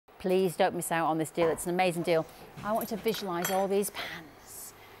Please don't miss out on this deal. It's an amazing deal. I want you to visualise all these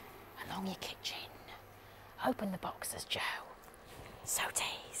pans along your kitchen. Open the boxes, Joe.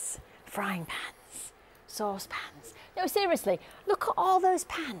 Sautés, frying pans, saucepans. No, seriously, look at all those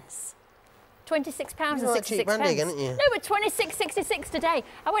pans. £26 and 66 pence. Isn't you? No, but 26.66 today.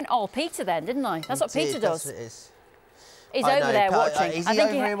 I went all Peter then, didn't I? That's what Peter does. That's what it is. He's over there watching. Is he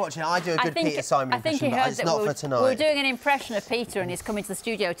over here watching? I do a good Peter Simon impression, but it's not for tonight. We're doing an impression of Peter and he's coming to the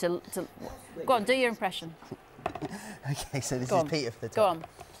studio to... Go on, do your impression. Okay, so this is Peter for the Go on.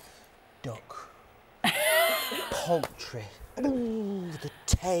 Duck. Poultry. Ooh, the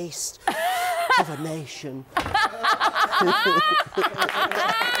taste of a nation.